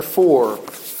4.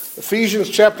 Ephesians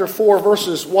chapter 4,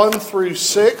 verses 1 through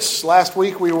 6. Last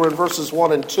week we were in verses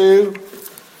 1 and 2.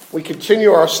 We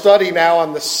continue our study now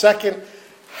on the second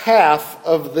half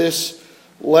of this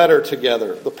letter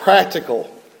together, the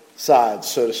practical side,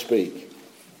 so to speak.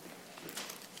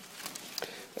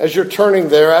 As you're turning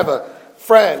there, I have a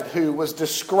friend who was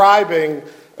describing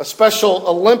a Special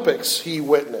Olympics he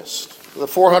witnessed, the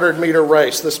 400-meter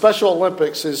race. The Special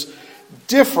Olympics is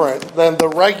different than the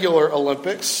regular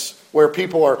Olympics, where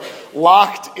people are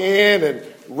locked in and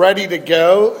ready to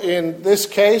go. In this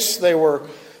case, they were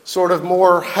sort of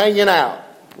more hanging out,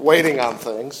 waiting on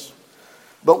things.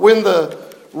 But when the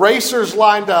racers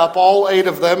lined up, all 8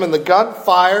 of them, and the gun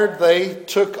fired, they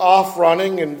took off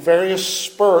running in various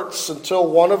spurts until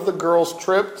one of the girls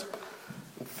tripped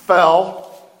and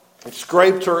fell and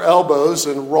scraped her elbows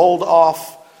and rolled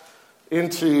off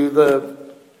into the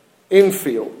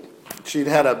infield. She'd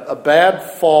had a bad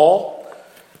fall.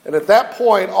 And at that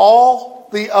point, all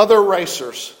the other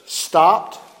racers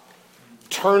stopped,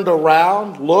 turned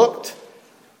around, looked,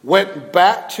 went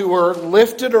back to her,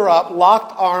 lifted her up,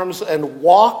 locked arms, and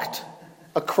walked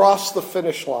across the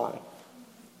finish line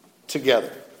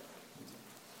together.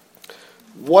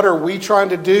 What are we trying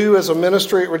to do as a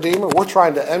ministry at Redeemer? We're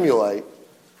trying to emulate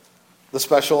the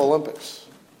Special Olympics.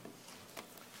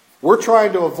 We're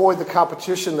trying to avoid the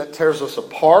competition that tears us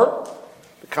apart,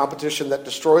 the competition that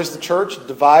destroys the church,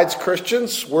 divides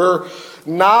Christians. We're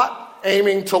not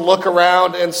aiming to look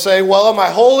around and say, well, am I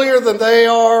holier than they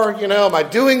are? Am I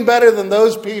doing better than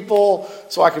those people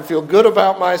so I can feel good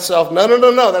about myself?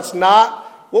 No. That's not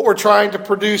what we're trying to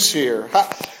produce here.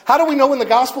 How do we know when the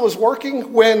gospel is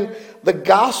working? When the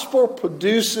gospel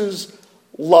produces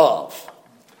love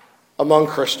among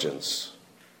Christians.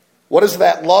 What does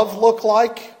that love look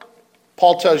like?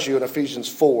 Paul tells you in Ephesians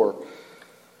 4,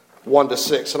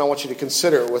 1-6, and I want you to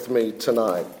consider it with me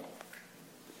tonight.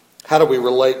 How do we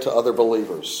relate to other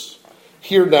believers?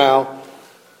 Hear now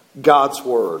God's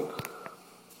word.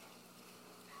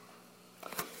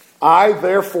 I,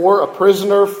 therefore, a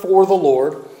prisoner for the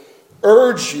Lord,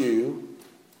 urge you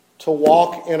to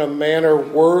walk in a manner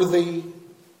worthy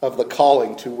of the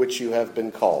calling to which you have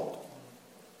been called,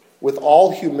 with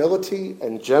all humility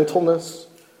and gentleness,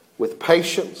 with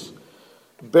patience,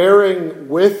 bearing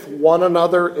with one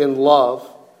another in love,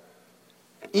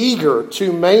 eager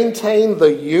to maintain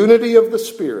the unity of the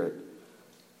Spirit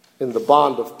in the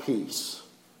bond of peace.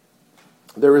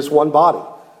 There is one body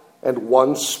and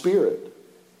one Spirit,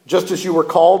 just as you were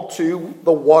called to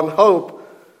the one hope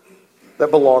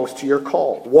that belongs to your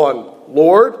call. One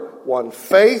Lord, one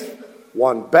faith,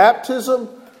 one baptism,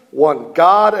 one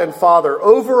God and Father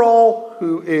over all,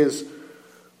 who is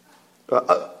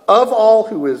of all,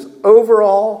 who is over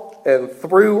all, and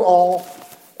through all,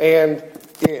 and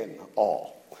in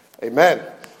all. Amen.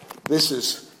 This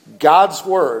is God's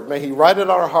word. May he write it on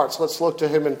our hearts. Let's look to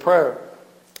him in prayer.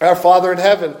 Our Father in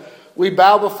heaven, we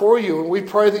bow before you and we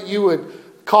pray that you would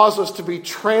cause us to be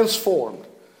transformed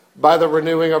by the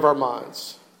renewing of our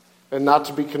minds and not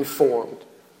to be conformed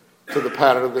to the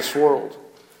pattern of this world.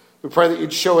 We pray that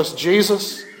you'd show us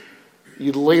Jesus.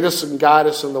 You'd lead us and guide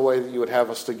us in the way that you would have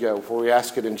us to go. For we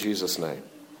ask it in Jesus' name.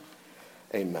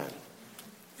 Amen.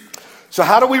 So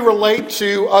how do we relate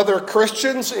to other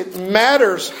Christians? It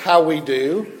matters how we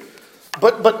do,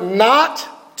 but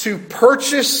not to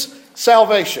purchase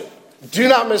salvation. Do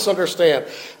not misunderstand.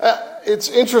 It's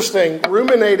interesting,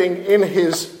 ruminating in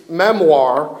his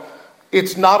memoir,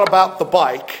 It's Not About the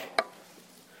Bike.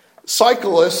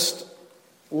 Cyclist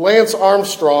Lance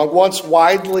Armstrong, once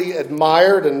widely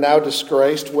admired and now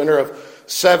disgraced, winner of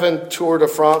 7 Tour de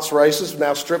France races,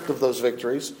 now stripped of those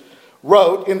victories,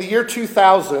 wrote in the year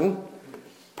 2000,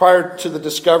 prior to the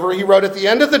discovery, he wrote, at the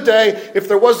end of the day, if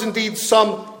there was indeed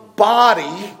some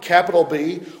body, capital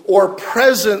B, or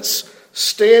presence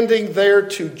standing there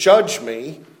to judge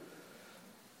me,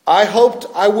 I hoped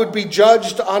I would be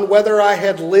judged on whether I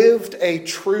had lived a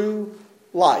true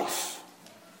life.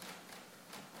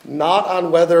 Not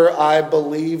on whether I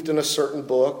believed in a certain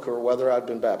book or whether I'd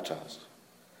been baptized.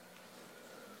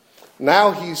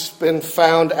 Now he's been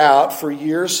found out. For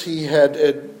years he had,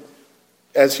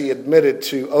 as he admitted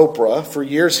to Oprah, for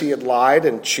years he had lied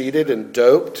and cheated and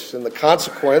doped. And the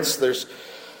consequence, there's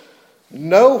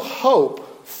no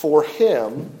hope for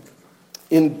him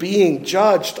in being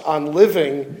judged on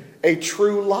living a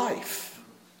true life.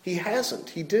 He hasn't.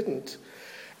 He didn't.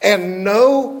 And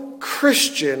no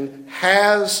Christian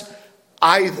has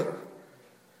either.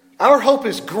 Our hope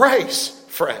is grace,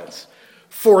 friends.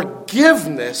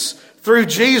 Forgiveness through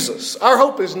Jesus. Our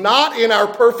hope is not in our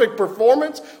perfect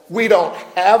performance. We don't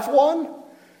have one.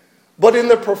 But in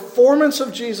the performance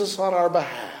of Jesus on our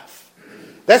behalf.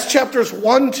 That's chapters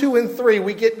 1, 2, and 3.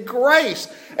 We get grace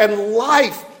and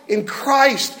life in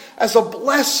Christ as a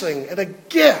blessing and a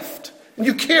gift. And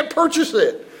you can't purchase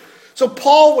it. So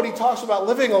Paul, when he talks about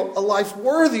living a life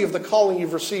worthy of the calling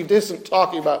you've received, isn't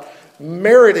talking about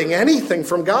meriting anything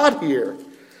from God here.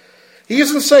 He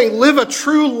isn't saying live a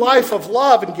true life of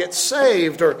love and get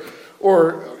saved, or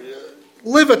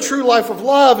live a true life of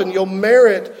love and you'll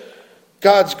merit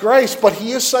God's grace. But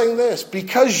he is saying this,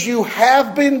 because you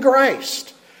have been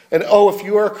graced, and if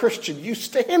you are a Christian, you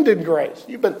stand in grace.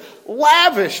 You've been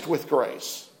lavished with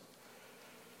grace.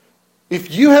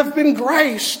 If you have been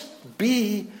graced,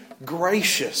 be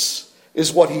gracious,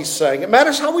 is what he's saying. It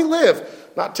matters how we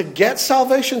live, not to get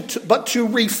salvation, but to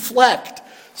reflect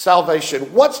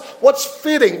salvation. What's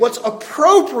fitting, what's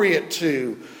appropriate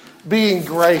to being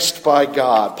graced by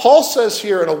God. Paul says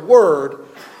here in a word,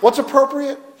 what's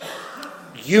appropriate?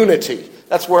 Unity.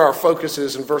 That's where our focus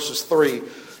is in verses 3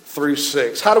 through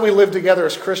 6. How do we live together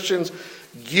as Christians?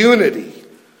 Unity.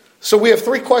 So we have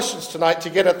 3 questions tonight to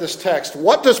get at this text.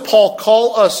 What does Paul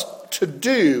call us to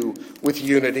do with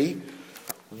unity?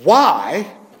 Why?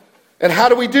 And how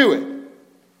do we do it?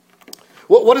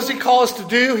 What does he call us to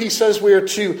do? He says we are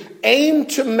to aim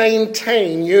to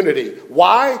maintain unity.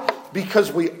 Why?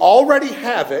 Because we already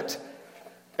have it.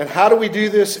 And how do we do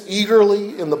this?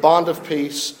 Eagerly in the bond of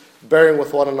peace, bearing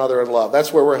with one another in love.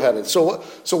 That's where we're headed. So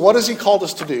what has he called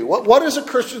us to do? What is a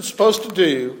Christian supposed to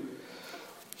do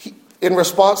in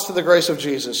response to the grace of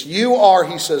Jesus? You are,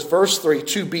 he says, verse 3,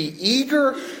 to be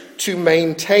eager to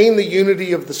maintain the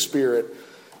unity of the Spirit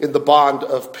in the bond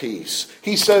of peace.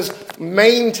 He says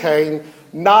maintain,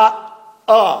 not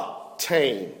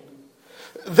attain.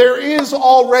 There is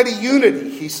already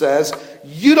unity, he says.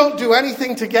 You don't do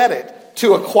anything to get it,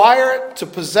 to acquire it, to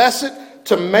possess it,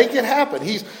 to make it happen.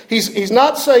 He's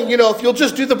not saying, if you'll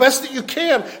just do the best that you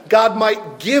can, God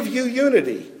might give you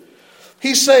unity.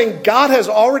 He's saying God has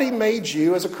already made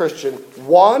you as a Christian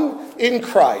one in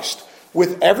Christ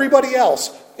with everybody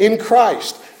else in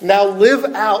Christ. Now live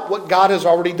out what God has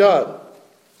already done.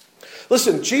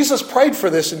 Listen, Jesus prayed for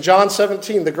this in John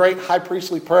 17, the great high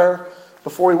priestly prayer.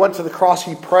 Before he went to the cross,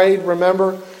 he prayed,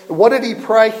 remember? What did he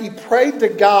pray? He prayed to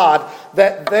God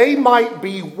that they might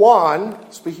be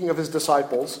one, speaking of his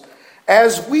disciples,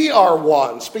 as we are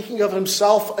one, speaking of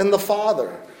himself and the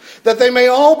Father. That they may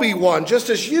all be one, just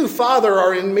as you, Father,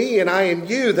 are in me and I in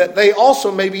you, that they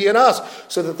also may be in us,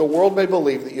 so that the world may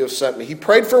believe that you have sent me. He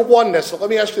prayed for oneness. So let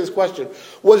me ask you this question.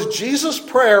 Was Jesus'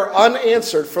 prayer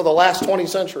unanswered for the last 20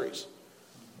 centuries?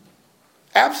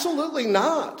 Absolutely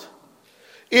not.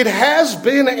 It has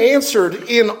been answered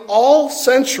in all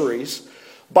centuries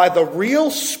by the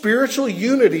real spiritual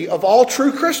unity of all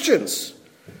true Christians.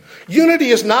 Unity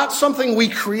is not something we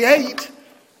create.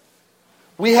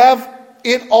 We have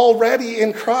it already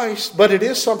in Christ, but it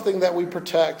is something that we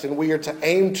protect and we are to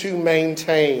aim to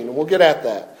maintain. We'll get at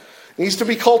that. It needs to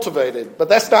be cultivated, but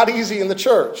that's not easy in the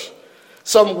church.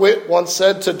 Some wit once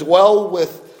said, to dwell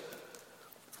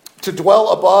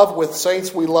above with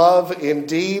saints we love,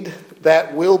 indeed,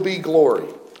 that will be glory.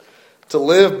 To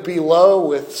live below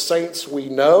with saints we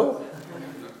know,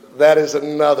 that is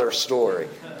another story.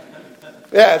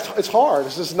 Yeah, it's hard.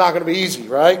 This is not going to be easy,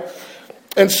 right?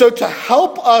 And so to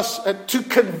help us, to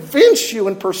convince you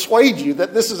and persuade you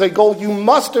that this is a goal you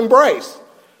must embrace,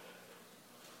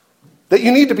 that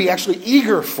you need to be actually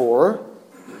eager for,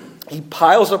 he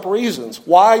piles up reasons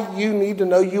why you need to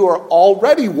know you are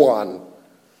already one.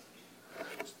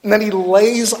 And then he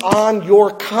lays on your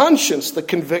conscience the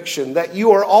conviction that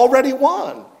you are already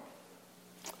one.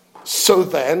 So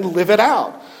then live it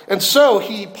out. And so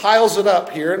he piles it up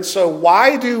here. And so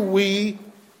why do we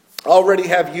already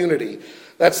have unity?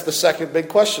 That's the second big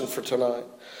question for tonight.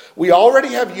 We already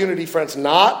have unity, friends,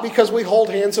 not because we hold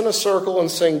hands in a circle and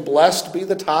sing, blessed be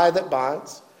the tie that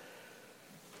binds.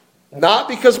 Not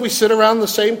because we sit around the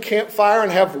same campfire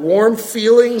and have warm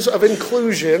feelings of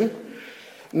inclusion.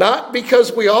 Not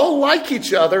because we all like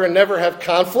each other and never have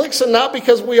conflicts, and not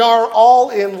because we are all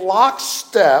in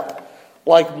lockstep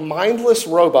like mindless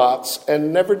robots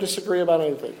and never disagree about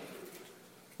anything.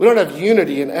 We don't have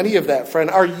unity in any of that, friend.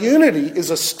 Our unity is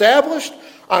established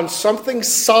on something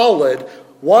solid.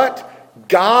 What?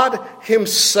 God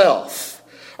himself.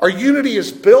 Our unity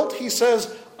is built, he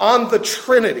says, on the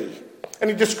Trinity. And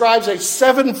he describes a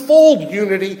sevenfold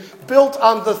unity built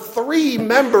on the 3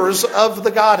 members of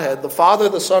the Godhead, the Father,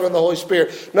 the Son, and the Holy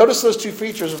Spirit. Notice those 2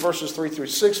 features in verses 3 through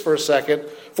 6 for a second,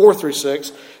 4 through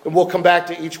 6, and we'll come back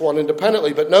to each one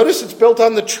independently. But notice it's built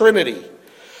on the Trinity.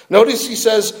 Notice he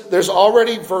says there's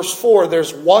already, verse 4,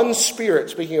 there's one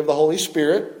Spirit, speaking of the Holy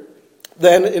Spirit.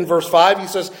 Then in verse 5, he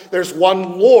says, there's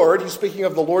one Lord. He's speaking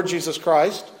of the Lord Jesus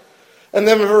Christ. And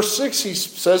then in verse 6, he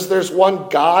says there's one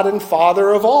God and Father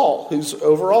of all, who's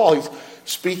over all. He's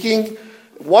speaking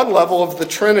one level of the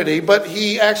Trinity, but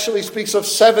he actually speaks of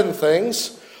 7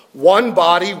 things. One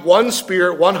body, one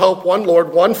Spirit, one hope, one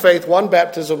Lord, one faith, one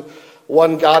baptism,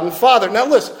 one God and Father. Now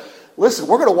listen,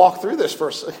 we're going to walk through this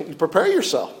first. Prepare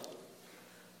yourself.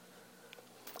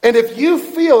 And if you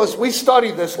feel, as we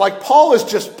study this, like Paul is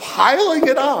just piling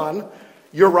it on,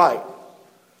 you're right.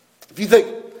 If you think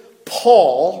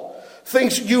Paul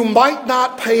thinks you might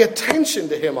not pay attention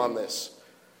to him on this,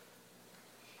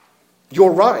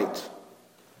 you're right.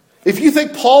 If you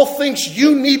think Paul thinks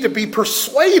you need to be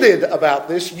persuaded about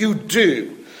this, you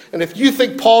do. And if you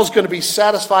think Paul's going to be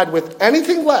satisfied with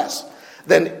anything less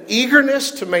than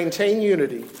eagerness to maintain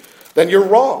unity, then you're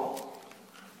wrong.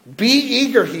 Be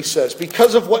eager, he says,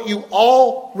 because of what you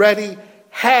already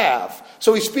have.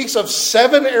 So he speaks of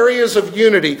 7 areas of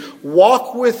unity.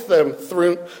 Walk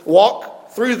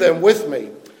through them with me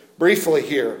briefly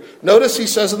here. Notice he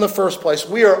says in the first place,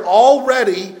 we are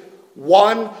already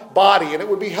one body. And it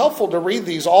would be helpful to read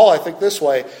these all, I think, this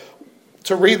way.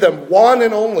 To read them one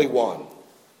and only one.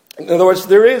 In other words,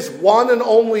 there is one and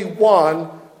only one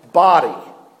body.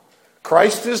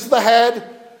 Christ is the head,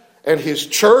 and his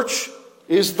church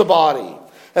is the body.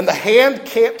 And the hand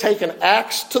can't take an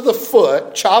axe to the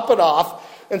foot, chop it off,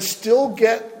 and still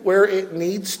get where it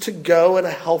needs to go in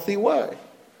a healthy way.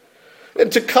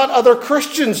 And to cut other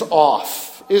Christians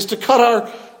off is to cut our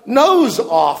nose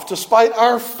off to spite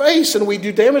our face, and we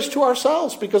do damage to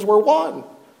ourselves because we're one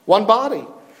body.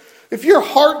 If your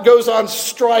heart goes on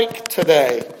strike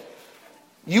today,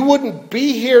 you wouldn't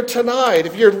be here tonight.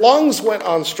 If your lungs went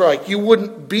on strike, you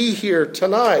wouldn't be here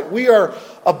tonight. We are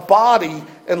a body,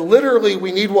 and literally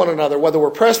we need one another, whether we're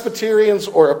Presbyterians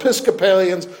or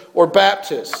Episcopalians or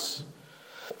Baptists.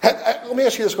 Let me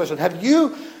ask you this question. Have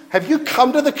you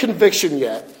come to the conviction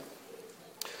yet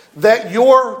that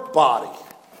your body,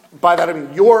 by that I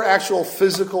mean your actual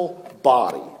physical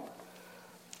body,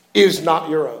 is not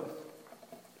your own?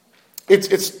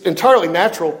 It's entirely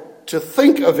natural to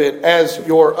think of it as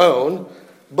your own,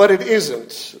 but it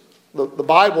isn't. The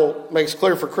Bible makes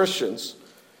clear for Christians,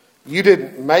 you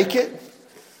didn't make it.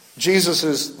 Jesus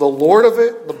is the Lord of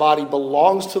it. The body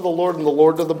belongs to the Lord and the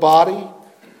Lord to the body.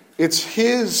 It's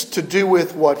his to do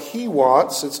with what he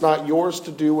wants. It's not yours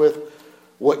to do with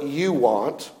what you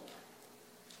want.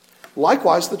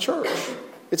 Likewise, the church.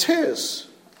 It's his.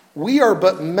 We are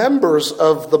but members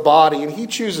of the body, and he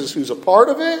chooses who's a part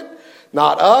of it,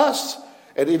 not us.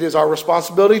 And it is our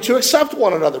responsibility to accept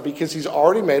one another because he's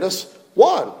already made us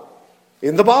one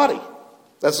in the body.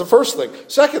 That's the first thing.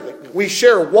 Secondly, we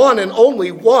share one and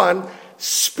only one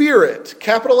Spirit,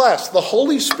 capital S, the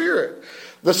Holy Spirit.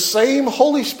 The same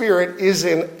Holy Spirit is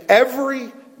in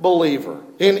every believer,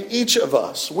 in each of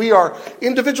us. We are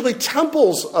individually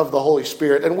temples of the Holy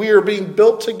Spirit, and we are being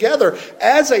built together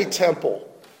as a temple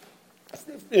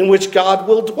in which God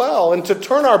will dwell. And to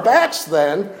turn our backs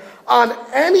then on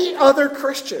any other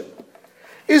Christian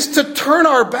is to turn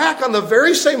our back on the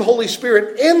very same Holy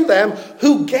Spirit in them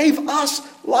who gave us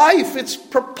life. It's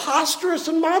preposterous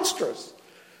and monstrous.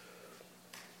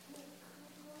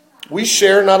 We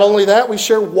share not only that, we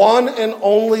share one and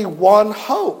only one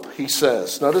hope, he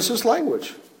says. Notice his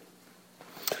language.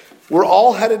 We're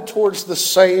all headed towards the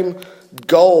same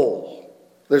goal.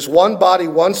 There's one body,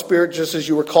 one Spirit, just as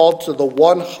you were called to the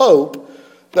one hope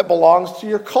that belongs to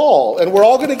your call. And we're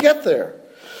all going to get there.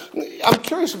 I'm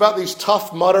curious about these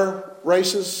Tough Mudder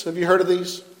races. Have you heard of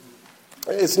these?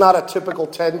 It's not a typical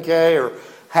 10K or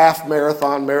half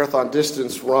marathon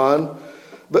distance run,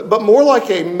 but more like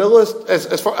a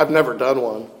I've never done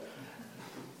one.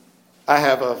 I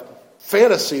have a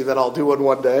fantasy that I'll do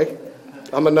one day.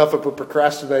 I'm enough of a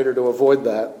procrastinator to avoid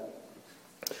that.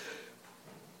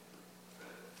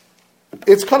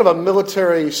 It's kind of a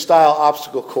military-style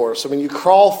obstacle course. I mean, you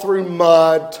crawl through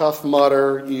mud, Tough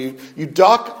Mudder. You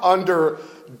duck under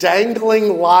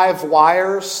dangling live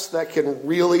wires that can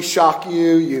really shock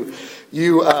you.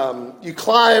 You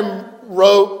climb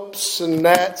ropes and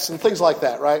nets and things like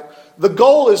that, right? The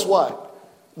goal is what?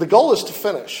 The goal is to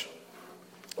finish.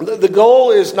 The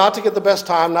goal is not to get the best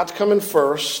time, not to come in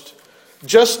first.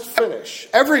 Just finish.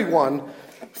 Everyone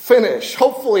finish.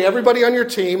 Hopefully everybody on your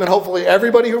team and hopefully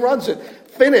everybody who runs it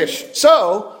finish.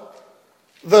 So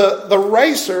the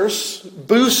racers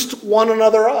boost one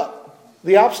another up,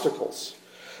 the obstacles.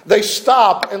 They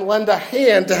stop and lend a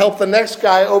hand to help the next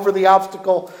guy over the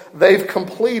obstacle they've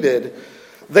completed.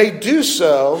 They do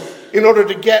so in order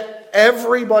to get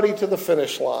everybody to the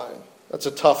finish line. That's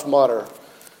a Tough Mudder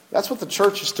That's what the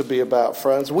church is to be about,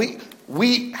 friends.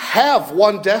 We have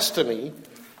one destiny,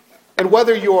 and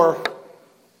whether you're,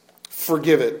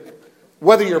 forgive it,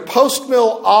 whether you're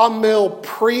post-mill, on-mill,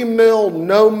 pre-mill,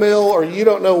 no-mill, or you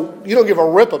don't give a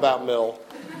rip about mill,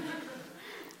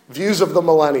 views of the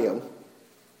millennium,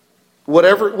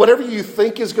 whatever you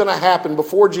think is going to happen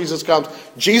before Jesus comes,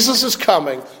 Jesus is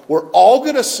coming. We're all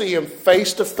going to see him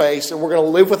face to face, and we're going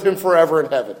to live with him forever in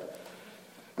heaven.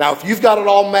 Now, if you've got it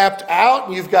all mapped out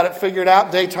and you've got it figured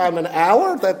out, daytime and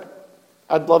hour,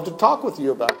 I'd love to talk with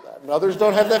you about that. And others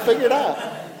don't have that figured out.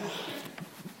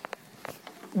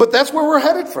 But that's where we're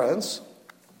headed, friends.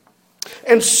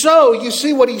 And so, you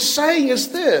see, what he's saying is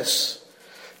this: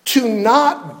 to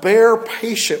not bear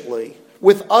patiently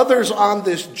with others on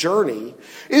this journey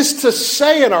is to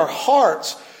say in our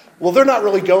hearts, well, they're not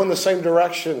really going the same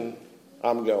direction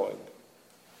I'm going.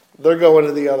 They're going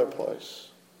to the other place.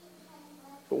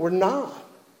 But we're not.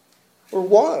 We're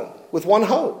one, with one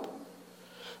hope.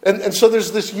 And so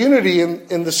there's this unity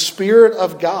in the Spirit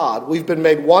of God. We've been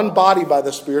made one body by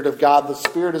the Spirit of God. The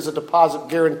Spirit is a deposit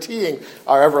guaranteeing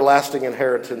our everlasting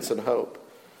inheritance and hope.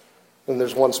 And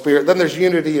there's one Spirit. Then there's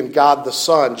unity in God the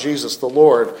Son, Jesus the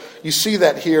Lord. You see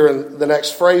that here in the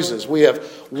next phrases. We have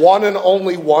one and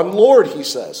only one Lord, he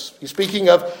says. He's speaking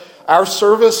of our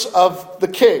service of the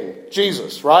King,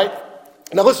 Jesus, right?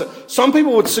 Now listen, some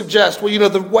people would suggest, well,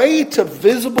 the way to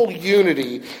visible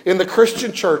unity in the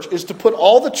Christian church is to put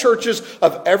all the churches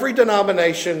of every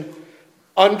denomination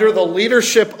under the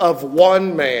leadership of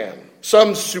one man,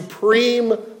 some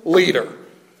supreme leader,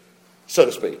 so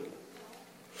to speak.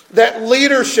 That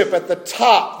leadership at the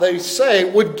top, they say,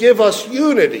 would give us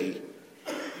unity,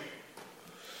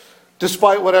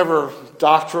 despite whatever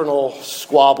doctrinal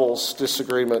squabbles,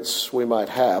 disagreements we might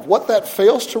have. What that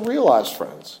fails to realize,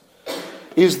 friends,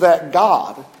 is that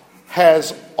God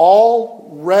has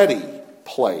already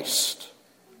placed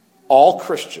all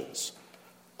Christians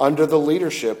under the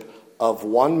leadership of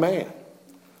one man,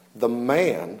 the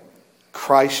man,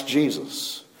 Christ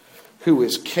Jesus, who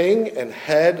is king and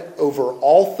head over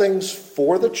all things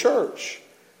for the church,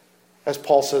 as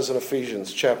Paul says in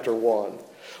Ephesians chapter 1.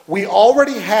 We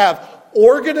already have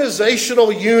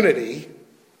organizational unity.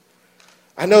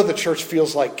 I know the church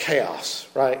feels like chaos,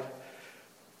 right?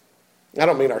 I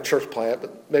don't mean our church plant,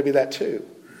 but maybe that too.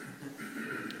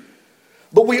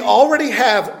 But we already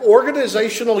have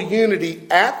organizational unity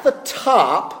at the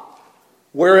top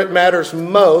where it matters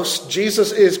most.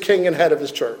 Jesus is king and head of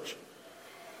his church.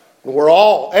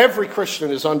 Every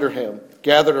Christian is under him,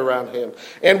 gathered around him.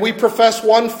 And we profess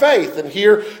one faith. And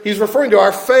here he's referring to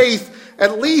our faith,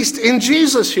 at least in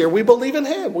Jesus here. We believe in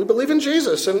him. We believe in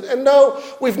Jesus. And no,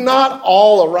 we've not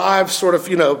all arrived sort of,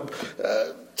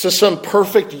 to some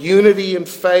perfect unity in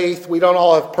faith. We don't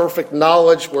all have perfect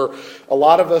knowledge. We're, a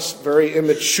lot of us, very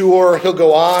immature. He'll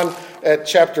go on at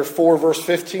chapter 4, verse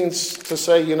 15 to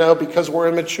say, because we're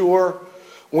immature,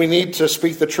 we need to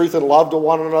speak the truth in love to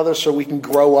one another so we can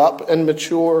grow up and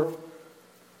mature.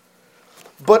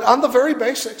 But on the very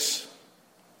basics,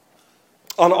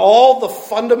 on all the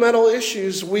fundamental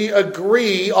issues, we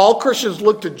agree. All Christians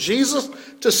look to Jesus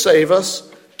to save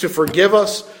us, to forgive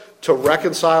us, to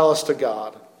reconcile us to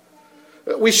God.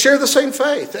 We share the same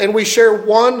faith, and we share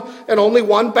one and only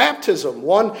one baptism,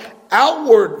 one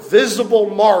outward visible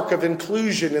mark of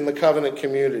inclusion in the covenant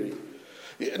community.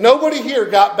 Nobody here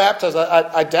got baptized,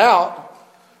 I doubt.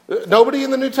 Nobody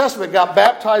in the New Testament got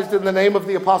baptized in the name of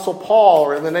the Apostle Paul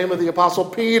or in the name of the Apostle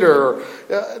Peter.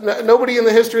 Nobody in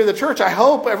the history of the church, I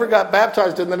hope, ever got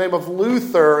baptized in the name of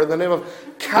Luther, or in the name of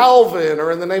Calvin,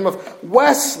 or in the name of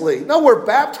Wesley. No, we're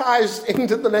baptized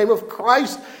into the name of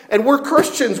Christ, and we're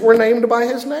Christians. We're named by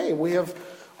his name. We have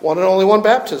one and only one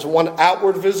baptism, one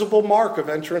outward visible mark of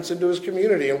entrance into his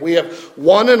community. And we have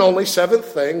one and only seventh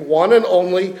thing, one and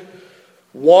only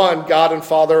one God and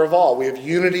Father of all. We have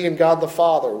unity in God the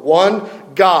Father. One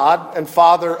God and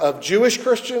Father of Jewish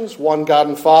Christians, one God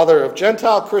and Father of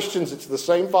Gentile Christians. It's the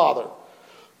same Father.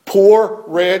 Poor,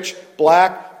 rich,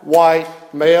 black, white,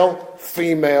 male,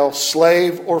 female,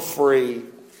 slave or free.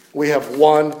 We have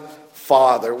one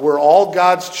Father. We're all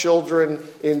God's children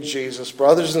in Jesus,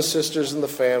 brothers and sisters in the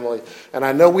family. And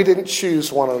I know we didn't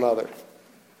choose one another.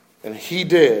 And he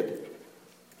did.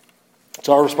 It's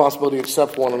our responsibility to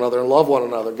accept one another and love one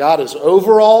another. God is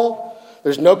over all.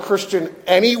 There's no Christian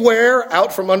anywhere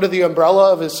out from under the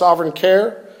umbrella of his sovereign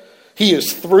care. He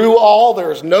is through all.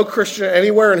 There is no Christian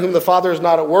anywhere in whom the Father is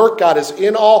not at work. God is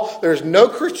in all. There is no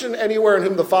Christian anywhere in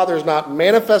whom the Father is not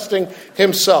manifesting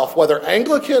himself, whether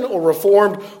Anglican or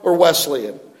Reformed or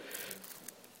Wesleyan.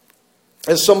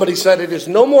 As somebody said, it is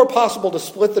no more possible to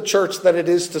split the church than it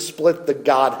is to split the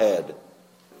Godhead.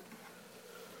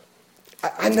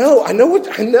 I know,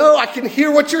 I can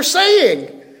hear what you're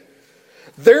saying.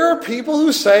 There are people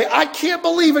who say, I can't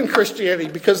believe in Christianity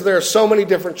because there are so many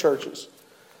different churches.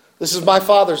 This is my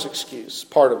father's excuse,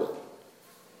 part of it.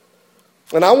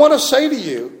 And I want to say to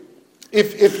you,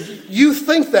 if you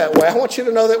think that way, I want you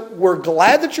to know that we're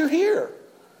glad that you're here.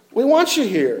 We want you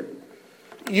here.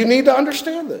 You need to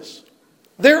understand this.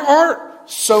 There aren't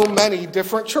so many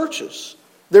different churches.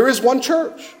 There is one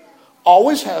church.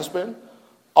 Always has been,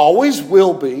 always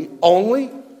will be, only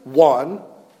one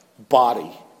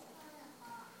body.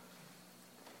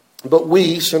 But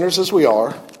we, sinners as we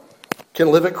are,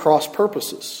 can live at cross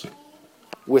purposes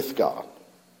with God.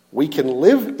 We can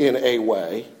live in a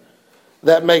way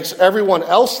that makes everyone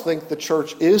else think the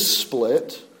church is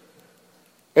split.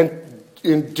 And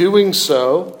in doing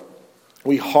so,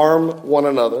 we harm one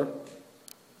another.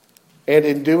 And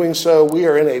in doing so, we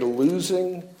are in a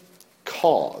losing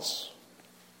cause.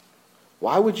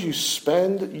 Why would you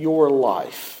spend your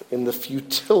life in the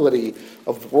futility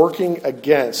of working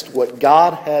against what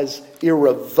God has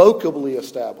irrevocably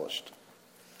established?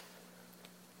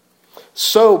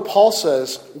 So Paul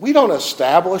says, we don't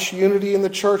establish unity in the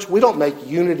church. We don't make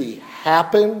unity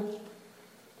happen.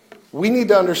 We need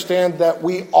to understand that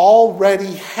we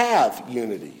already have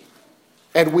unity.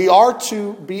 And we are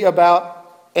to be about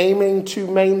aiming to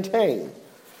maintain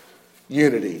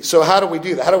unity. So how do we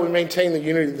do that? How do we maintain the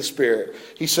unity of the Spirit?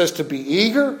 He says to be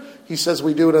eager. He says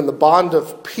we do it in the bond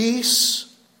of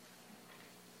peace.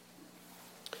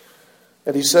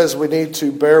 And he says we need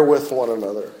to bear with one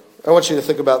another. I want you to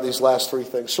think about these last three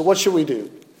things. So what should we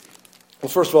do? Well,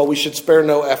 first of all, we should spare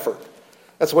no effort.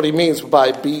 That's what he means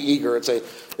by be eager. It's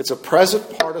a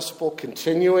present participle,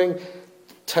 continuing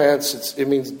tense. It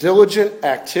means diligent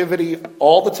activity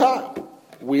all the time.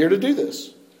 We are to do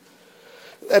this.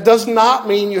 That does not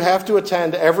mean you have to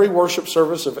attend every worship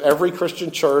service of every Christian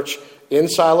church in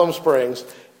Siloam Springs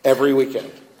every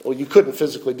weekend. Well, you couldn't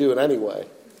physically do it anyway.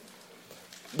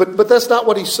 But that's not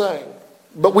what he's saying.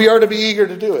 But we are to be eager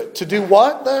to do it. To do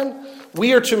what then?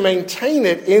 We are to maintain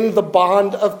it in the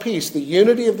bond of peace. The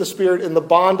unity of the Spirit in the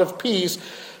bond of peace.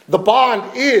 The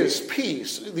bond is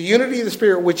peace. The unity of the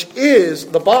Spirit, which is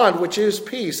the bond, which is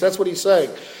peace. That's what he's saying.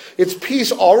 It's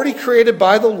peace already created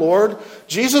by the Lord.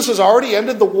 Jesus has already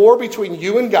ended the war between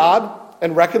you and God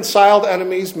and reconciled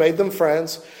enemies, made them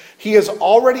friends. He has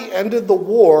already ended the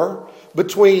war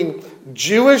between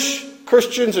Jewish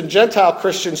Christians and Gentile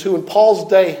Christians who in Paul's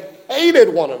day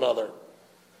hated one another.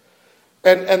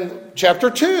 And chapter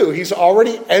 2, he's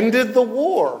already ended the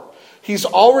war. He's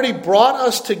already brought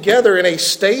us together in a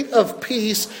state of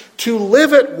peace. To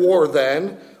live at war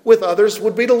then with others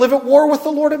would be to live at war with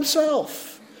the Lord himself.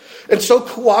 And so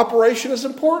cooperation is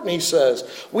important, he says.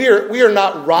 We are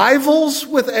not rivals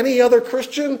with any other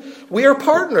Christian. We are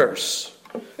partners.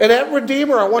 And at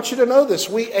Redeemer, I want you to know this.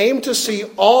 We aim to see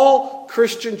all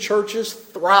Christian churches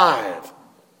thrive.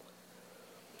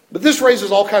 But this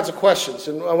raises all kinds of questions,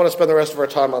 and I want to spend the rest of our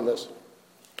time on this.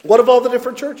 What of all the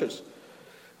different churches?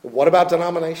 What about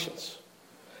denominations?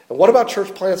 And what about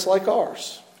church plants like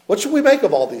ours? What should we make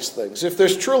of all these things? If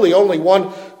there's truly only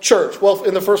one church, well,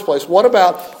 in the first place, what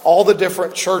about all the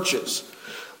different churches?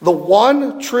 The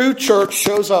one true church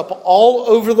shows up all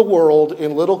over the world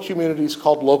in little communities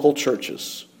called local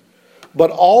churches.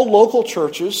 But all local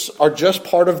churches are just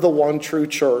part of the one true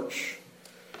church.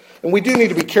 And we do need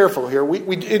to be careful here.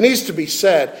 It needs to be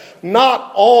said,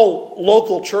 not all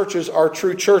local churches are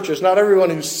true churches. Not everyone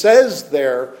who says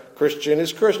they're Christian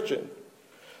is Christian.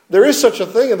 There is such a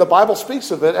thing, and the Bible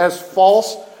speaks of it as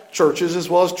false churches as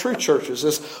well as true churches,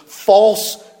 as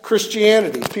false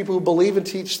Christianity. People who believe and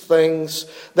teach things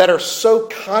that are so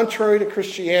contrary to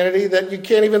Christianity that you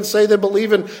can't even say they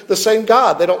believe in the same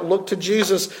God. They don't look to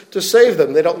Jesus to save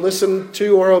them. They don't listen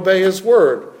to or obey his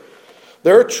word.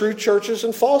 There are true churches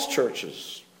and false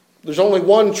churches. There's only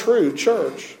one true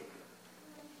church.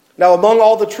 Now, among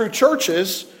all the true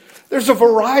churches, there's a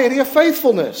variety of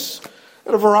faithfulness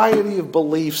and a variety of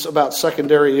beliefs about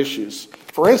secondary issues.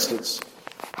 For instance,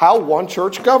 how one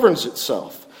church governs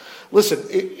itself. Listen,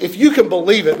 if you can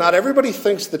believe it, not everybody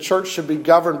thinks the church should be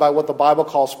governed by what the Bible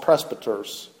calls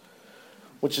presbyters,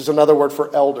 which is another word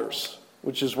for elders,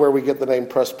 which is where we get the name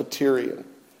Presbyterian.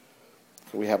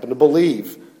 We happen to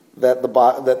believe that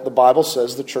the Bible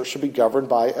says the church should be governed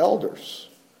by elders.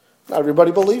 Not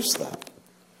everybody believes that.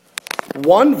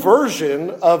 One version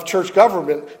of church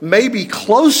government may be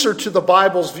closer to the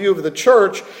Bible's view of the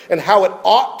church and how it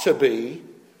ought to be,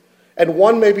 and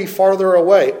one may be farther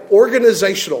away,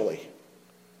 organizationally.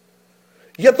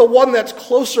 Yet the one that's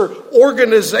closer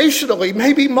organizationally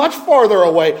may be much farther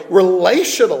away,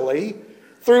 relationally,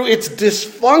 through its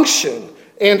dysfunction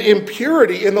and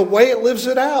impurity in the way it lives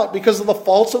it out because of the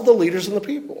faults of the leaders and the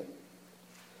people.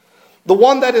 The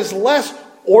one that is less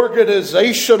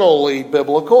organizationally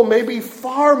biblical may be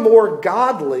far more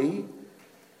godly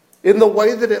in the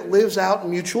way that it lives out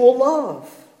mutual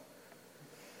love.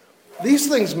 These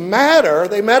things matter.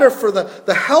 They matter for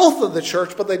the health of the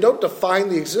church, but they don't define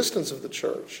the existence of the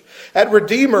church. At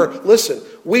Redeemer, listen,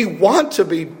 we want to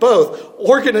be both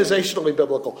organizationally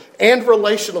biblical and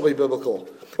relationally biblical.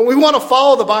 And we want to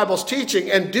follow the Bible's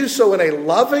teaching and do so in a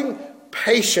loving,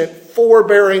 patient,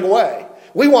 forbearing way.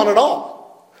 We want it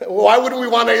all. Why would we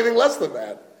want anything less than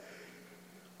that?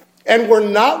 And we're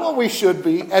not what we should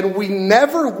be, and we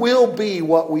never will be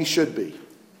what we should be.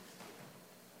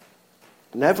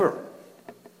 Never.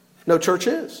 No church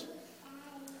is.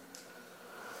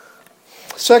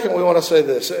 Second, we want to say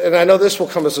this, and I know this will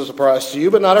come as a surprise to you,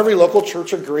 but not every local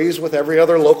church agrees with every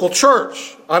other local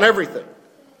church on everything.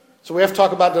 So we have to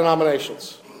talk about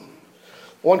denominations.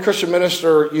 One Christian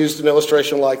minister used an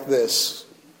illustration like this.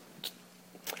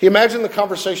 He imagined the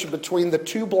conversation between the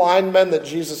two blind men that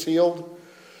Jesus healed.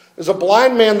 There's a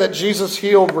blind man that Jesus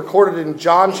healed recorded in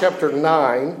John chapter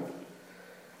 9,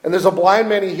 and there's a blind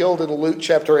man he healed in Luke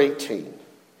chapter 18.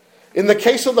 In the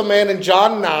case of the man in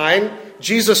John 9,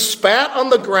 Jesus spat on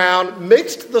the ground,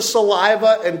 mixed the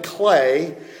saliva and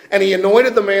clay, and he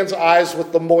anointed the man's eyes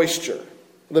with the mixture.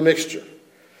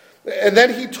 And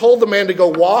then he told the man to go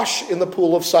wash in the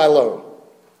pool of Siloam.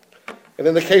 And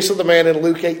in the case of the man in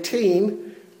Luke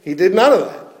 18, he did none of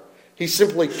that. He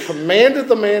simply commanded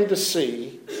the man to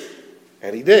see,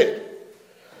 and he did.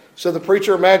 So the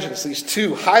preacher imagines these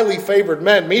two highly favored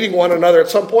men meeting one another at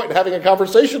some point and having a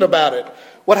conversation about it.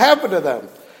 What happened to them?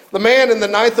 The man in the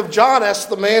 9th of John asked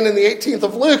the man in the 18th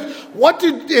of Luke, what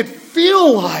did it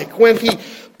feel like when he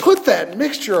put that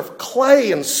mixture of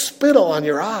clay and spittle on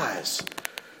your eyes?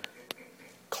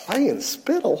 Clay and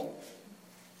spittle?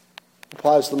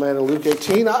 Replies the man in Luke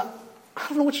 18, I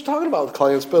don't know what you're talking about with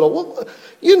clay and spittle. Well,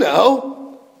 you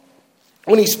know,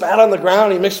 when he spat on the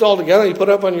ground, he mixed it all together, and he put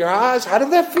it up on your eyes. How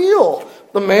did that feel?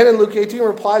 The man in Luke 18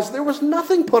 replies, there was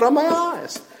nothing put on my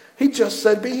eyes. He just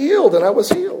said, be healed, and I was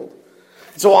healed.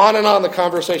 So on and on the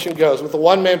conversation goes, with the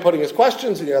one man putting his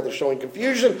questions and the other showing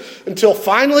confusion, until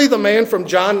finally the man from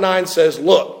John 9 says,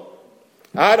 look,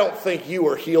 I don't think you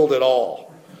were healed at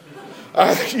all.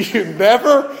 You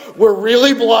never were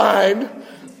really blind,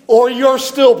 or you're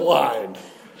still blind.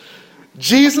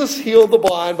 Jesus healed the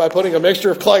blind by putting a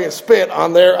mixture of clay and spit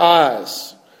on their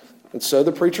eyes. And so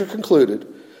the preacher concluded,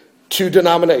 two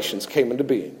denominations came into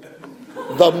being.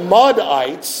 The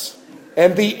Muddites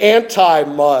and the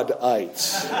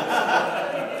anti-Muddites.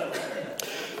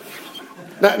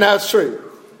 Now it's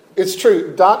true. It's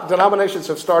true. Denominations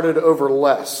have started over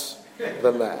less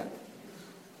than that.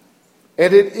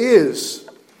 And it is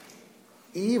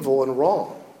evil and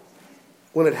wrong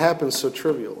when it happens so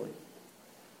trivially.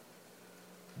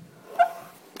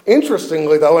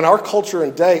 Interestingly, though, in our culture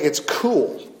and day, it's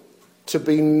cool to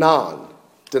be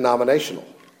non-denominational.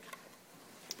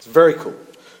 It's very cool.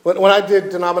 When I did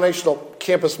denominational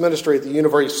campus ministry at the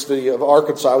University of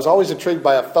Arkansas, I was always intrigued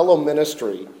by a fellow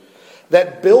ministry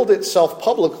that billed itself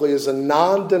publicly as a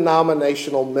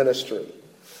non-denominational ministry,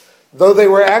 though they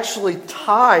were actually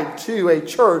tied to a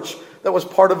church that was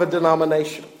part of a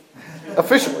denomination,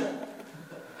 officially.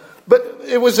 But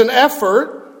it was an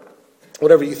effort,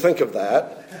 whatever you think of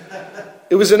that,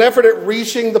 it was an effort at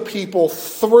reaching the people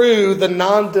through the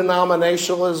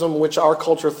non-denominationalism, which our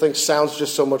culture thinks sounds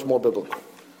just so much more biblical.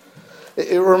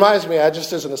 It reminds me,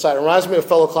 just as an aside, it reminds me of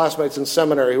fellow classmates in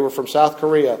seminary who were from South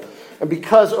Korea. And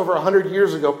because over 100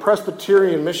 years ago,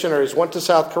 Presbyterian missionaries went to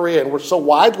South Korea and were so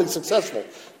widely successful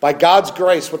by God's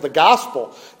grace with the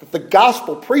gospel, that the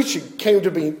gospel preaching came to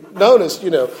be known as,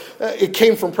 it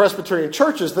came from Presbyterian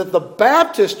churches, that the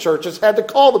Baptist churches had to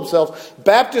call themselves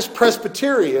Baptist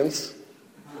Presbyterians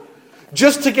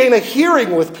just to gain a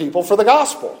hearing with people for the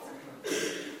gospel.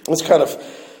 It's kind of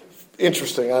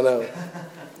interesting, I know.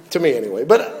 To me anyway.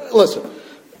 But listen,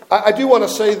 I do want to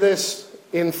say this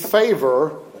in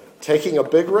favor, taking a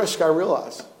big risk, I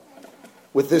realize,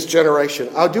 with this generation.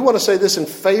 I do want to say this in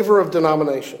favor of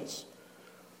denominations.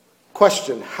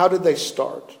 Question, how did they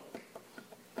start?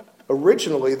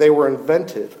 Originally, they were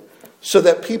invented so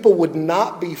that people would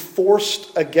not be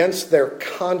forced against their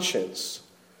conscience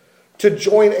to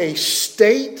join a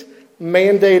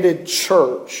state-mandated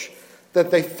church that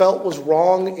they felt was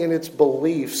wrong in its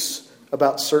beliefs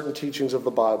about certain teachings of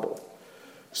the Bible.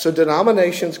 So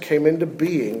denominations came into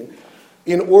being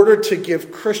in order to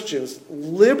give Christians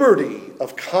liberty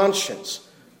of conscience,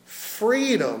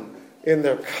 freedom in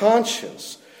their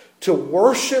conscience to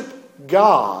worship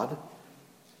God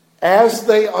as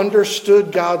they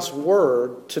understood God's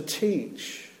word to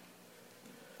teach.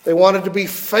 They wanted to be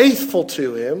faithful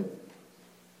to him,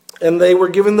 and they were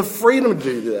given the freedom to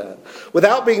do that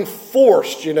without being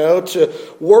forced,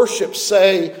 to worship,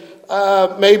 say,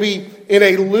 maybe in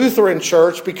a Lutheran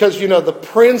church because, the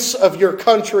prince of your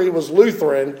country was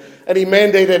Lutheran and he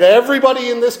mandated everybody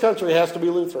in this country has to be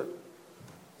Lutheran.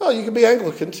 Well, you could be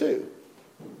Anglican too.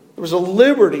 There was a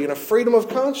liberty and a freedom of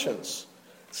conscience.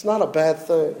 It's not a bad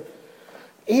thing.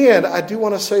 And I do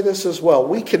want to say this as well.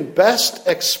 We can best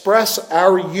express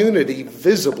our unity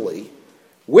visibly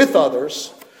with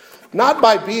others, not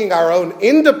by being our own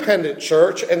independent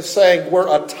church and saying we're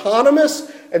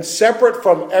autonomous and separate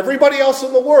from everybody else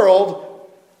in the world,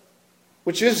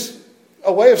 which is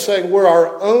a way of saying we're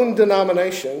our own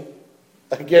denomination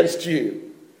against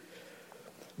you,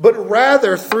 but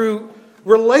rather through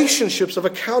relationships of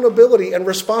accountability and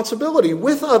responsibility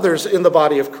with others in the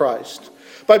body of Christ,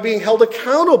 by being held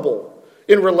accountable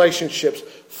in relationships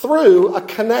through a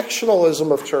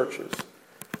connectionalism of churches,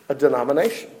 a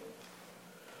denomination.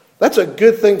 That's a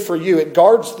good thing for you. It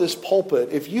guards this pulpit.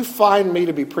 If you find me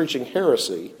to be preaching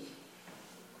heresy,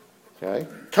 okay,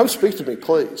 come speak to me,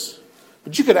 please.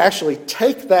 But you could actually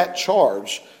take that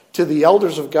charge to the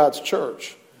elders of God's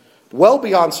church, well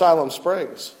beyond Siloam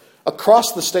Springs,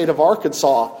 across the state of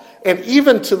Arkansas, and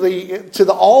even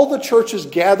to all the churches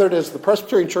gathered as the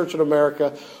Presbyterian Church in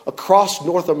America across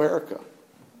North America.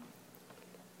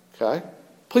 Okay?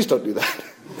 Please don't do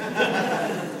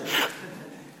that.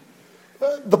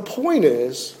 The point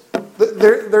is,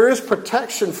 there is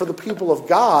protection for the people of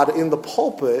God in the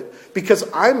pulpit because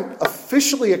I'm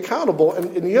officially accountable,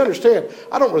 and you understand,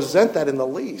 I don't resent that in the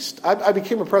least. I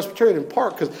became a Presbyterian in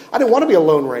part because I didn't want to be a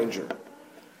lone ranger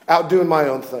out doing my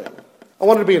own thing. I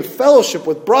wanted to be in fellowship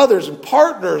with brothers and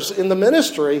partners in the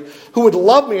ministry who would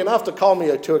love me enough to call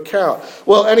me to account.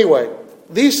 Well, anyway,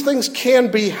 these things can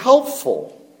be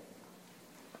helpful.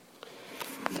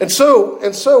 And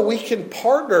so we can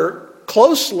partner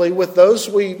closely with those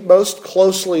we most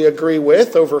closely agree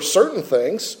with over certain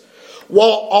things,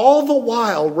 while all the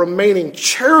while remaining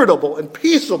charitable and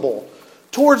peaceable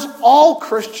towards all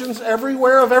Christians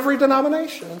everywhere of every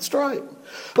denomination and stripe.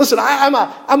 Listen, I'm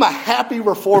a happy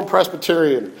Reformed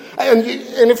Presbyterian. And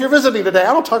if you're visiting today,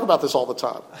 I don't talk about this all the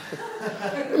time.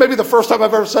 Maybe the first time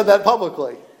I've ever said that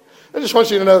publicly. I just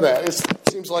want you to know that. It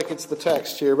seems like it's the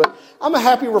text here. But I'm a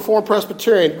happy Reformed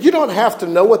Presbyterian. You don't have to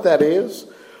know what that is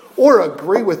or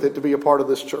agree with it to be a part of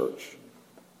this church.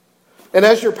 And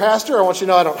as your pastor, I want you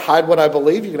to know I don't hide what I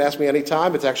believe. You can ask me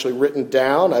anytime. It's actually written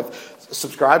down. I've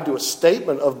subscribed to a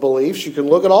statement of beliefs. You can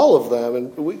look at all of them,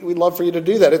 and we'd love for you to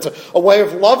do that. It's a way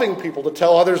of loving people to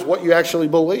tell others what you actually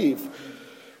believe.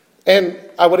 And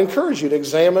I would encourage you to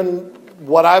examine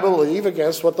what I believe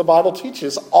against what the Bible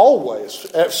teaches always,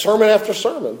 sermon after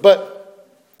sermon. But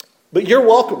you're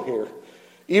welcome here,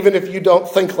 even if you don't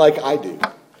think like I do.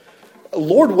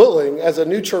 Lord willing, as a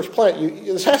new church plant,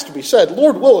 this has to be said,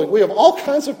 Lord willing, we have all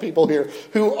kinds of people here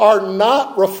who are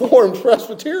not Reformed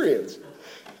Presbyterians,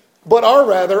 but are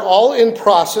rather all in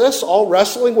process, all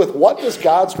wrestling with what does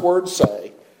God's Word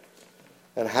say,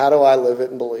 and how do I live it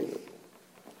and believe it.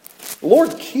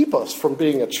 Lord, keep us from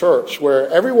being a church where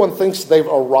everyone thinks they've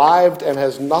arrived and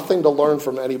has nothing to learn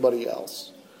from anybody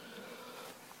else.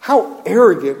 How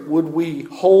arrogant would we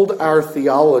hold our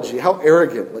theology? How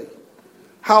arrogantly?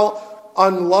 How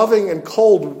unloving and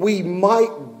cold we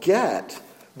might get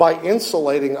by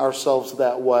insulating ourselves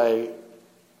that way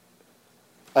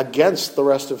against the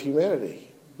rest of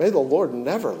humanity. May the Lord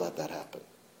never let that happen.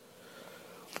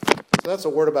 So that's a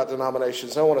word about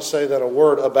denominations. I want to say then a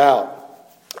word about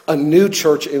a new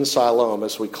church in Siloam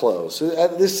as we close.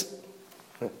 This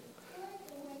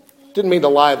didn't mean to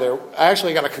lie there. I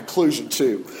actually got a conclusion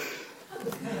too.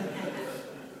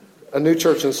 A new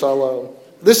church in Siloam.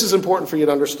 This is important for you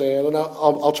to understand, and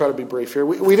I'll try to be brief here.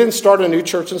 We didn't start a new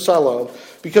church in Siloam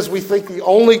because we think we're the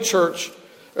only church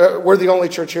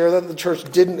here, that the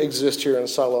church didn't exist here in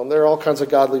Siloam. There are all kinds of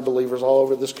godly believers all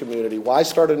over this community. Why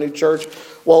start a new church?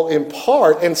 Well, in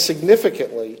part and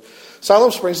significantly, Siloam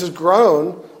Springs has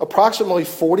grown approximately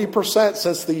 40%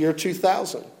 since the year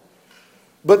 2000.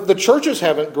 But the churches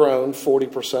haven't grown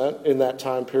 40% in that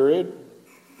time period,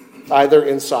 either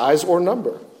in size or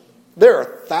number. There are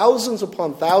thousands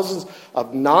upon thousands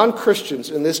of non-Christians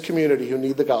in this community who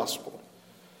need the gospel.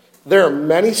 There are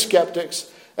many skeptics,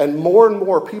 and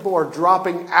more people are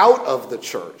dropping out of the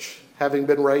church, having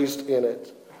been raised in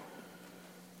it.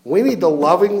 We need to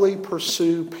lovingly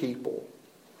pursue people.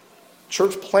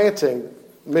 Church planting,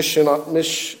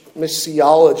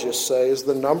 missiologists say, is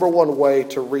the number one way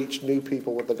to reach new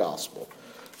people with the gospel.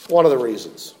 It's one of the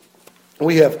reasons.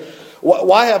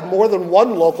 Why have more than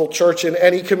one local church in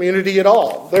any community at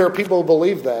all? There are people who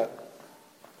believe that.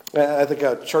 I think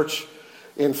a church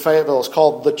in Fayetteville is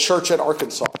called the Church at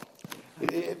Arkansas.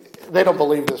 They don't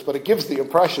believe this, but it gives the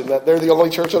impression that they're the only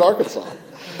church in Arkansas.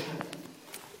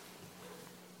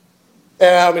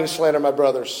 And I don't mean to slander my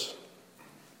brothers.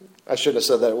 I shouldn't have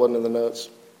said that. It wasn't in the notes.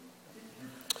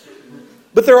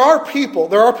 But there are people,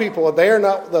 and they are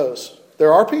not those.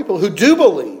 There are people who do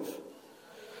believe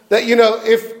that,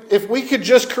 if we could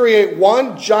just create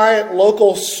one giant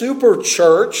local super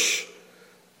church,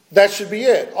 that should be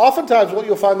it. Oftentimes what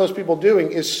you'll find those people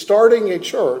doing is starting a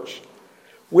church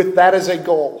with that as a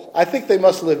goal. I think they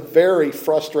must live very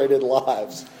frustrated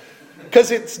lives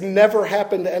because it's never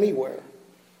happened anywhere.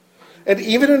 And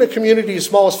even in a community as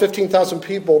small as 15,000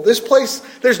 people,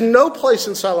 there's no place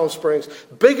in Siloam Springs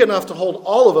big enough to hold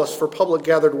all of us for public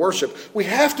gathered worship. We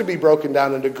have to be broken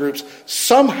down into groups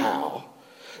somehow.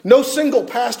 No single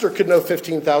pastor could know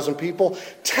 15,000 people.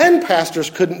 10 pastors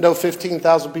couldn't know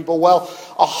 15,000 people. Well,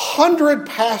 100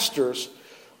 pastors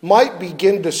might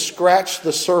begin to scratch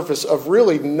the surface of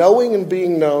really knowing and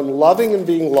being known, loving and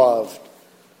being loved,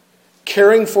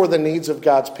 caring for the needs of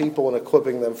God's people and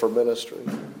equipping them for ministry.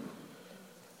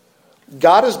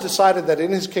 God has decided that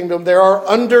in his kingdom there are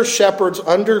under-shepherds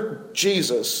under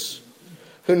Jesus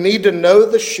who need to know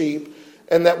the sheep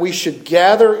and that we should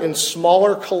gather in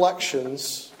smaller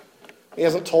collections. He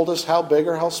hasn't told us how big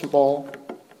or how small.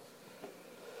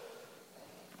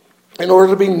 In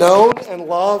order to be known and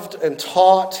loved and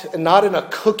taught, and not in a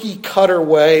cookie-cutter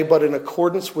way, but in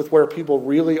accordance with where people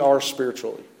really are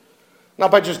spiritually.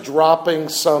 Not by just dropping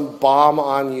some bomb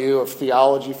on you of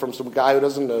theology from some guy who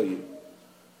doesn't know you.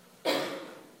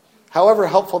 However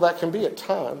helpful that can be at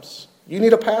times, you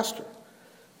need a pastor.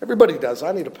 Everybody does.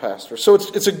 I need a pastor. So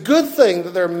it's a good thing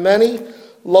that there are many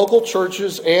local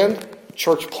churches and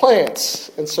church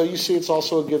plants. And so you see it's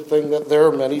also a good thing that there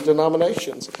are many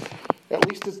denominations. At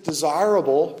least it's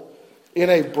desirable in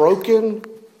a broken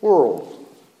world.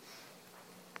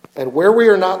 And where we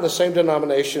are not in the same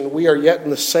denomination, we are yet in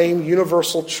the same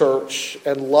universal church,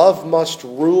 and love must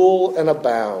rule and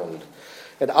abound.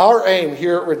 And our aim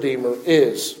here at Redeemer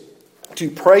is to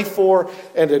pray for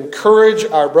and encourage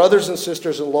our brothers and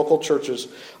sisters in local churches.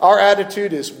 Our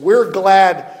attitude is, we're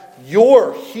glad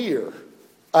you're here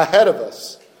ahead of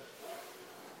us.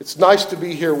 It's nice to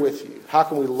be here with you. How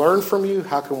can we learn from you?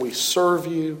 How can we serve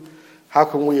you? How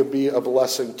can we be a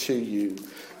blessing to you?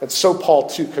 And so Paul,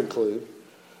 to conclude,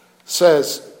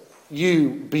 says, you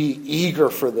be eager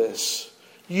for this.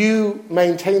 You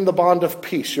maintain the bond of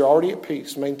peace. You're already at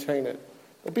peace. Maintain it.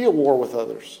 Don't be at war with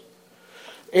others.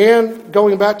 And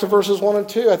going back to verses 1 and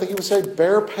 2, I think he would say,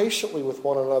 bear patiently with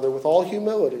one another with all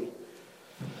humility.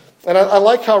 And I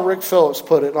like how Rick Phillips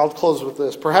put it, and I'll close with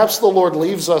this. Perhaps the Lord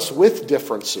leaves us with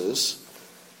differences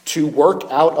to work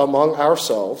out among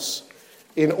ourselves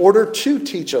in order to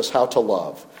teach us how to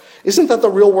love. Isn't that the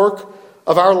real work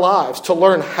of our lives, to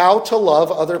learn how to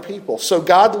love other people? So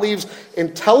God leaves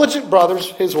intelligent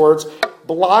brothers, his words,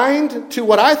 blind to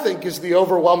what I think is the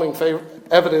overwhelming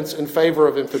evidence in favor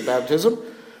of infant baptism,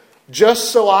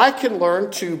 just so I can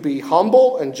learn to be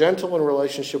humble and gentle in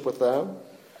relationship with them.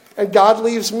 And God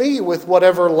leaves me with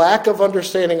whatever lack of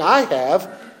understanding I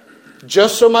have,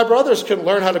 just so my brothers can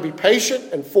learn how to be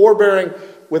patient and forbearing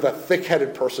with a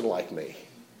thick-headed person like me.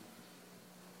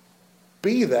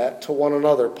 Be that to one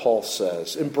another, Paul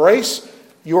says. Embrace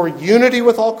your unity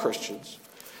with all Christians,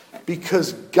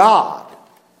 because God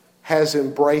has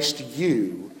embraced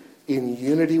you in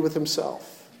unity with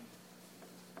himself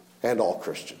and all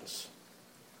Christians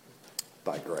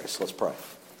by grace. Let's pray.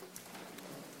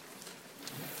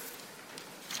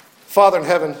 Father in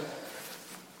heaven,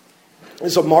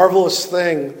 it's a marvelous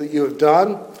thing that you have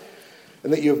done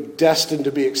and that you have destined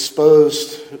to be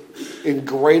exposed in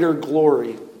greater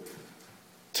glory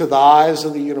to the eyes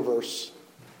of the universe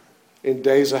in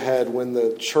days ahead when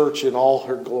the church in all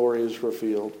her glory is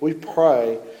revealed. We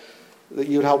pray that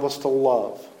you would help us to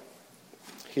love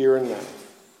here and now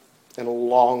and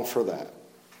long for that.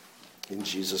 In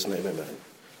Jesus' name, amen.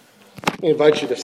 I invite you to